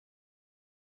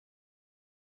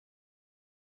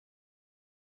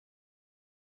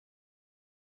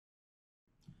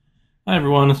Hi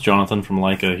everyone, it's Jonathan from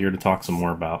Leica here to talk some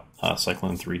more about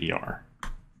Cyclone 3DR.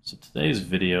 So today's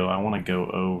video I want to go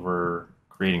over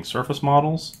creating surface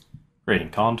models, creating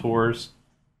contours,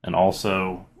 and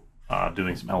also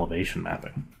doing some elevation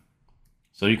mapping.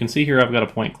 So you can see here I've got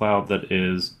a point cloud that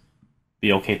is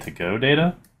BLK2GO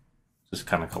data, just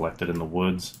kind of collected in the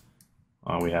woods.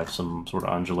 We have some sort of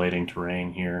undulating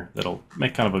terrain here that'll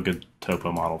make kind of a good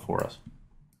topo model for us.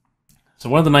 So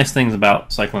one of the nice things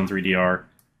about Cyclone 3DR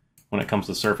when it comes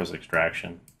to surface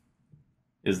extraction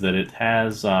is that it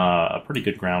has a pretty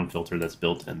good ground filter that's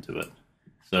built into it.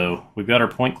 So we've got our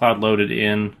point cloud loaded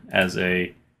in as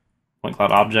a point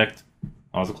cloud object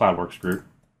as a CloudWorks group.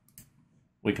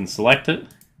 We can select it,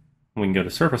 we can go to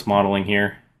surface modeling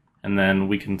here, and then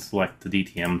we can select the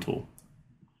DTM tool.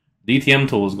 The DTM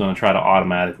tool is going to try to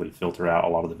automatically filter out a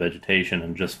lot of the vegetation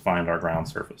and just find our ground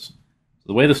surface. So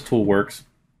the way this tool works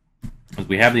is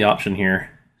we have the option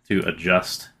here to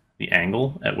adjust the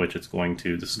angle at which it's going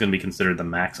to, this is going to be considered the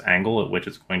max angle at which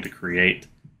it's going to create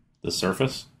the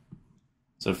surface.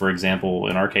 So for example,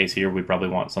 in our case here, we probably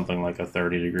want something like a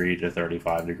 30 degree to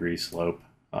 35 degree slope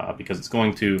because it's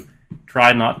going to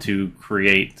try not to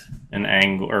create an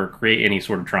angle or create any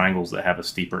sort of triangles that have a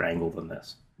steeper angle than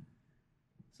this.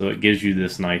 So it gives you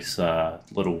this nice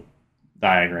little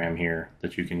diagram here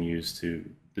that you can use to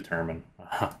determine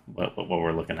what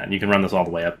we're looking at. And you can run this all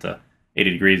the way up to 80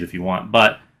 degrees if you want,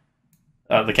 but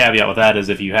the caveat with that is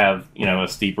if you have, a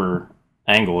steeper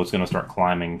angle, it's going to start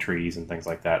climbing trees and things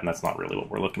like that, and that's not really what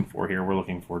we're looking for here. We're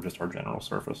looking for just our general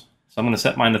surface. So I'm going to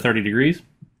set mine to 30 degrees.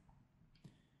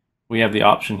 We have the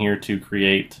option here to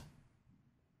create,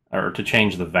 or to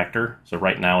change the vector. So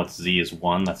right now it's Z is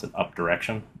 1, that's an up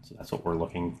direction. So that's what we're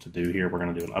looking to do here. We're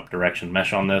going to do an up direction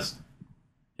mesh on this.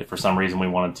 If for some reason we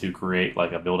wanted to create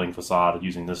like a building facade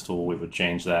using this tool, we would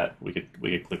change that. We could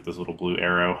click this little blue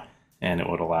arrow, and it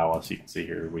would allow us, you can see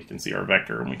here, we can see our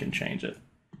vector and we can change it.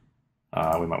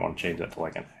 We might want to change that to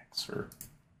like an X, or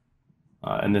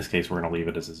in this case we're going to leave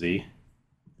it as a Z.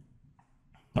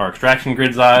 Our extraction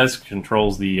grid size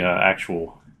controls the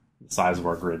actual size of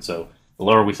our grid. So the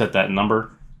lower we set that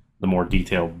number, the more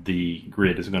detailed the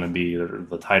grid is going to be,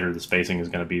 the tighter the spacing is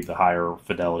going to be, the higher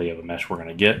fidelity of a mesh we're going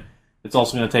to get. It's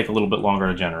also going to take a little bit longer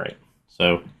to generate.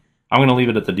 So I'm going to leave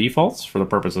it at the defaults for the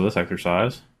purpose of this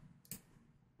exercise.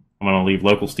 I'm going to leave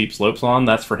local steep slopes on.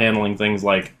 That's for handling things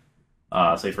like,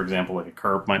 say for example, like a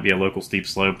curb might be a local steep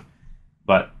slope.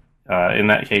 But in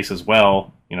that case as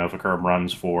well, if a curb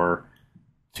runs for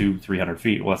 200-300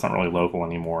 feet, well, that's not really local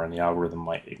anymore, and the algorithm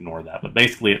might ignore that. But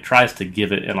basically, it tries to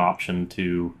give it an option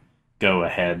to go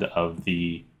ahead of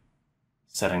the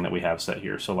setting that we have set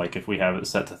here. So like if we have it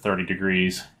set to 30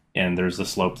 degrees and there's a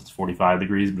slope that's 45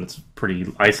 degrees, but it's pretty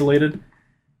isolated,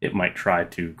 it might try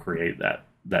to create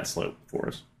that slope for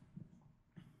us.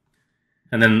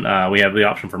 And then we have the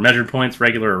option for measured points,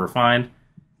 regular or refined.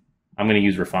 I'm going to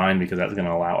use refined because that's going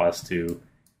to allow us to,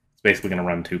 it's basically going to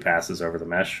run 2 passes over the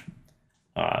mesh.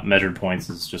 Measured points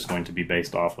is just going to be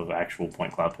based off of actual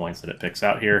point cloud points that it picks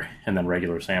out here, and then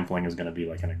regular sampling is going to be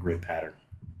like in a grid pattern.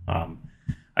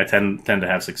 I tend to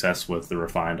have success with the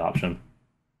refined option.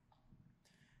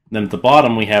 Then at the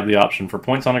bottom we have the option for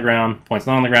points on the ground, points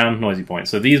not on the ground, noisy points.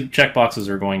 So these checkboxes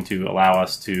are going to allow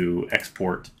us to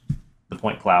export the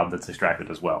point cloud that's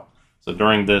extracted as well. So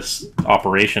during this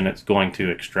operation, it's going to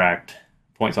extract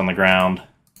points on the ground,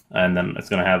 and then it's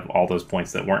going to have all those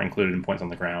points that weren't included in points on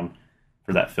the ground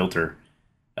for that filter.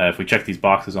 If we check these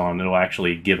boxes on, it'll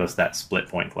actually give us that split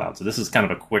point cloud. So this is kind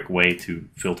of a quick way to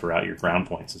filter out your ground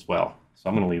points as well. So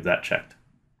I'm going to leave that checked.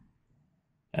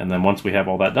 And then once we have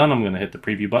all that done, I'm going to hit the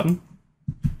preview button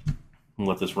and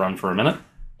let this run for a minute.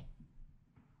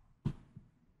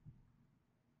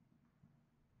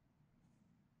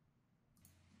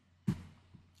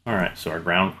 Alright, so our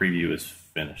ground preview is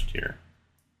finished here.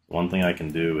 One thing I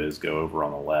can do is go over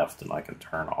on the left and I can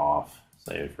turn off,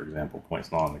 say for example,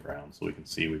 points not on the ground, so we can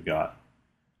see we've got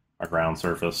our ground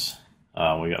surface.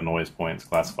 We got noise points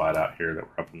classified out here that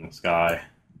were up in the sky.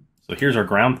 So here's our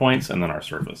ground points and then our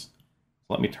surface.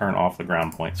 So let me turn off the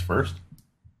ground points first.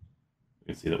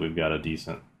 You can see that we've got a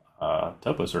decent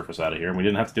topo surface out of here, and we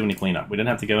didn't have to do any cleanup. We didn't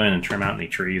have to go in and trim out any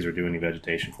trees or do any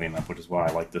vegetation cleanup, which is why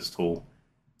I like this tool.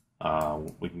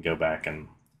 We can go back and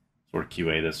sort of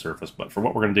QA this surface, but for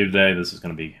what we're going to do today, this is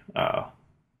going to be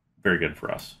very good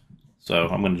for us. So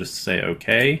I'm going to just say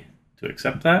OK to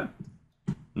accept that.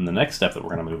 And the next step that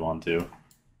we're going to move on to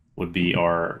would be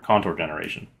our contour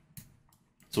generation.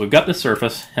 So we've got this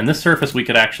surface, and this surface we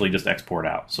could actually just export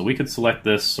out. So we could select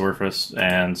this surface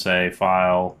and say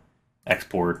File,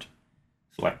 Export,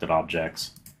 Selected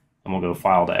Objects, and we'll go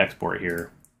File to Export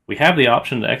here. We have the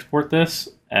option to export this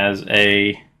as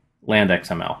a land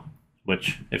XML,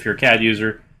 which if you're a CAD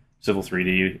user, Civil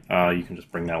 3D, you can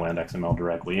just bring that land XML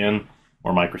directly in,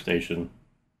 or MicroStation,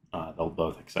 they'll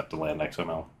both accept the land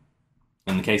XML.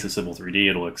 In the case of Civil 3D,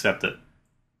 it'll accept it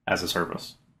as a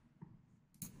surface.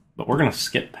 But we're going to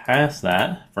skip past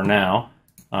that for now,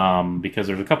 because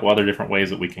there's a couple other different ways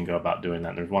that we can go about doing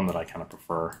that. There's one that I kind of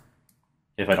prefer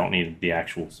if I don't need the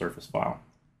actual surface file.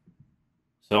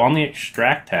 So on the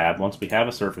Extract tab, once we have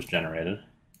a surface generated,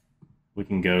 we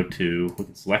can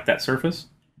select that surface,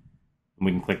 and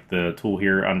we can click the tool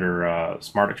here under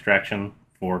Smart Extraction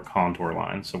for contour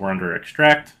lines. So we're under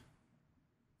Extract,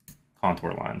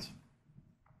 Contour Lines.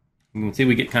 You can see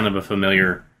we get kind of a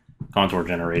familiar contour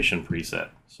generation preset.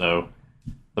 So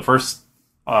the first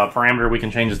parameter we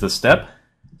can change is the step.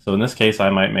 So in this case, I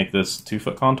might make this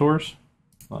 2-foot contours.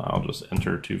 I'll just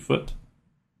enter 2 foot.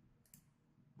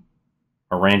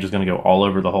 Our range is going to go all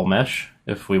over the whole mesh.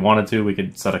 If we wanted to, we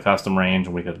could set a custom range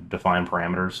and we could define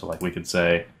parameters. So like we could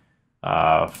say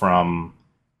from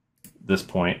this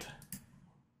point to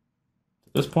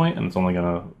this point, and it's only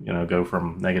going to go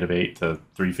from -8 to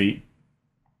 3 feet.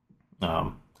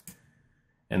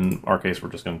 In our case, we're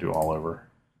just going to do all over.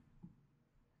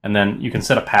 And then you can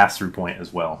set a pass-through point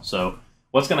as well. So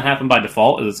what's going to happen by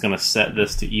default is it's going to set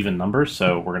this to even numbers.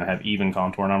 So we're going to have even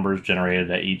contour numbers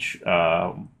generated at each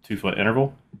 2-foot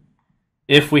interval.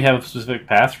 If we have a specific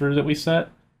pass-through that we set,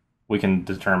 we can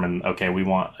determine, okay, we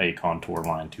want a contour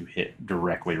line to hit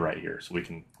directly right here. So we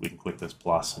can click this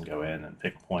plus and go in and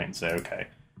pick a point and say, okay,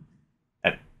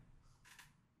 at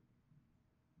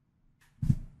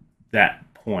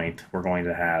that point, we're going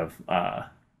to have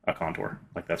a contour.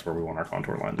 Like that's where we want our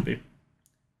contour line to be.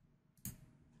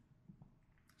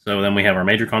 So then we have our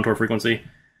major contour frequency,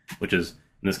 which is,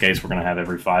 in this case, we're going to have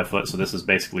every 5 foot. So this is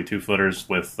basically 2-footers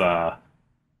with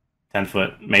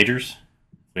 10-foot majors.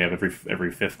 We have every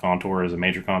 5th contour is a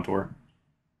major contour.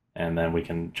 And then we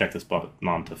can check this button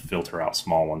on to filter out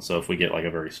small ones. So if we get like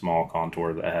a very small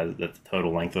contour that the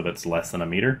total length of it's less than 1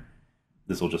 meter,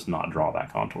 this will just not draw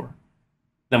that contour.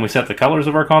 Then we set the colors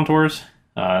of our contours.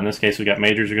 In this case, we got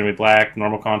majors are going to be black,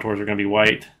 normal contours are going to be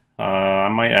white. I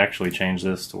might actually change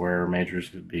this to where majors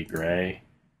could be gray,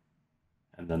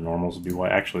 and then normals would be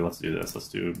white. Actually, let's do this. Let's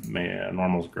do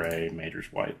normals gray,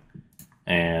 majors white,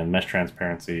 and mesh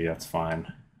transparency. That's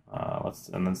fine. Let's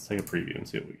take a preview and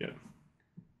see what we get.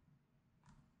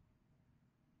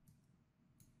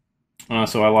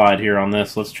 So I lied here on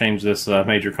this. Let's change this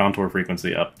major contour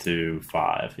frequency up to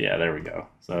 5. Yeah, there we go.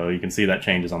 So you can see that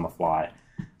changes on the fly.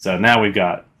 So now we've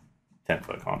got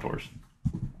 10-foot contours.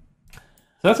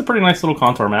 So that's a pretty nice little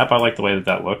contour map. I like the way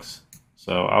that looks.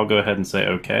 So I'll go ahead and say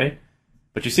OK.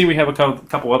 But you see we have a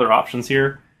couple other options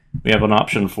here. We have an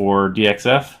option for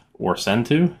DXF or Send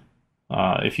To.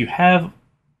 If you have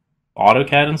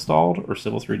AutoCAD installed or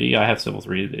Civil 3D, I have Civil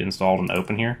 3D installed and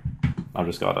open here. I've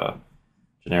just got a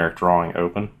generic drawing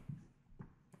open.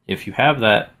 If you have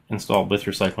that installed with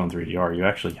your Cyclone 3DR, you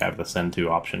actually have the Send To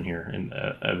option here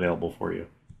available for you.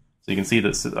 So you can see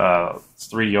that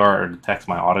 3DR detects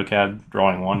my AutoCAD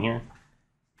drawing 1 here.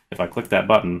 If I click that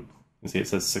button, you can see it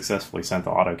says successfully sent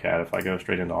to AutoCAD. If I go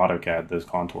straight into AutoCAD, those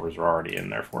contours are already in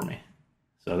there for me.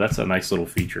 So that's a nice little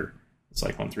feature that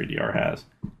Cyclone 3DR has.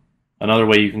 Another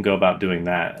way you can go about doing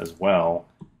that as well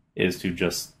is to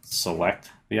just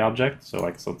select the object. So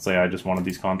like, so let's say I just wanted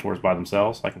these contours by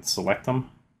themselves. I can select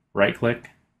them, right click,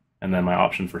 and then my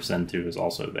option for Send To is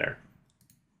also there.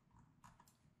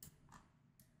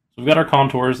 So we've got our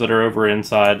contours that are over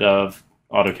inside of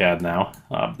AutoCAD now.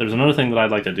 There's another thing that I'd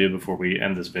like to do before we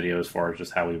end this video as far as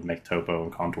just how we make topo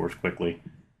and contours quickly,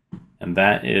 and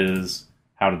that is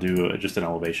how to do just an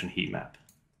elevation heat map.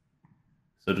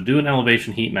 So to do an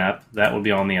elevation heat map, that would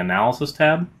be on the Analysis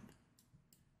tab.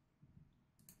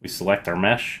 We select our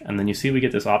mesh, and then you see we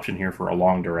get this option here for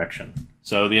along direction.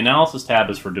 So the Analysis tab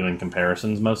is for doing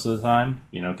comparisons most of the time,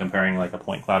 you know, comparing like a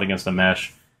point cloud against a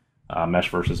mesh, mesh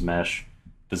versus mesh,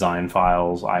 design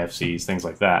files, IFCs, things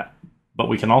like that. But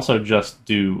we can also just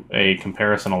do a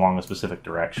comparison along a specific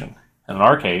direction. And in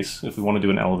our case, if we want to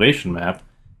do an elevation map,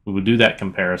 we would do that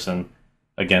comparison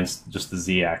against just the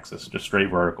z-axis, just straight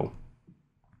vertical.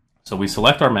 So we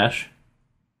select our mesh,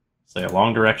 say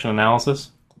along direction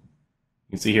analysis.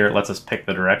 You can see here it lets us pick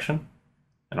the direction.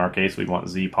 In our case, we want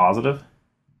z positive,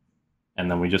 and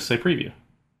then we just say preview.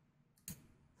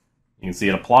 You can see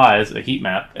it applies a heat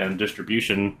map and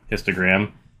distribution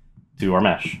histogram to our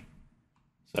mesh.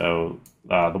 So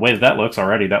the way that looks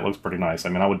already, that looks pretty nice. I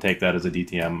mean, I would take that as a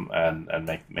DTM and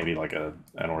make maybe like an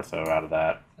ortho out of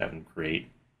that and create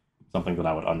something that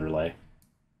I would underlay.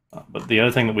 But the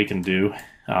other thing that we can do,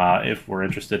 if we're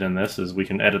interested in this, is we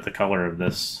can edit the color of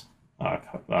this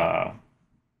color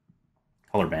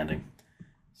banding.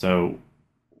 So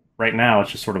right now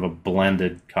it's just sort of a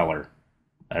blended color.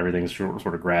 Everything's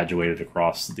sort of graduated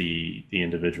across the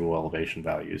individual elevation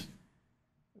values.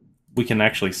 We can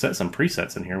actually set some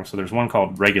presets in here. So there's one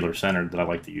called regular centered that I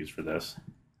like to use for this.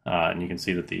 And you can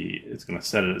see that it's going to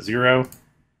set it at 0,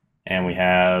 and we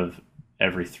have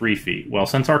every 3 feet. Well,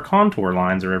 since our contour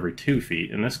lines are every 2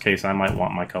 feet, in this case I might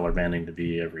want my color banding to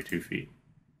be every 2 feet.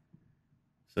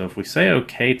 So if we say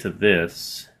OK to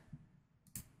this,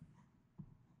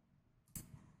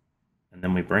 and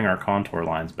then we bring our contour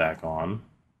lines back on,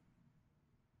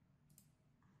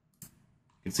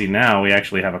 you can see now we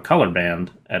actually have a color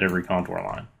band at every contour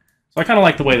line. So I kind of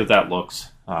like the way that that looks.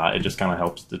 It just kind of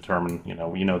helps determine, you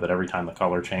know that every time the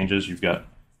color changes, you've got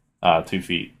 2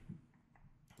 feet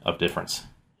of difference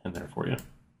in there for you.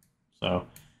 So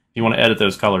if you want to edit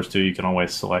those colors too, you can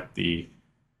always select the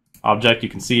object. You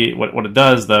can see what it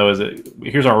does though is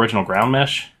here's our original ground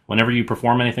mesh. Whenever you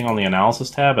perform anything on the analysis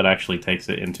tab, it actually takes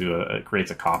it into it creates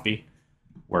a copy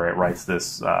where it writes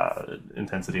this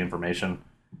intensity information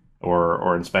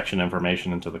or inspection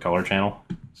information into the color channel.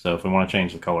 So if we want to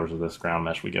change the colors of this ground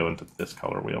mesh, we go into this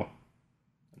color wheel,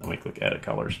 and then we click Edit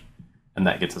Colors, and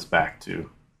that gets us back to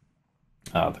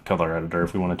the color editor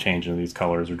if we want to change any of these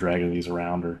colors or drag any of these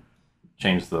around or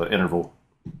change the interval.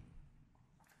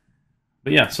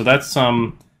 But yeah, so that's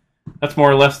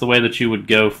more or less the way that you would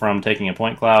go from taking a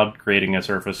point cloud, creating a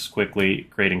surface quickly,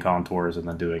 creating contours, and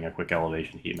then doing a quick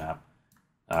elevation heat map.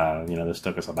 This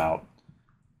took us about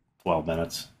 12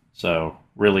 minutes. So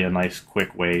really a nice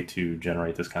quick way to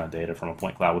generate this kind of data from a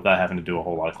point cloud without having to do a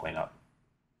whole lot of cleanup.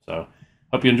 So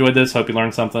hope you enjoyed this, hope you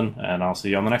learned something, and I'll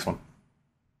see you on the next one.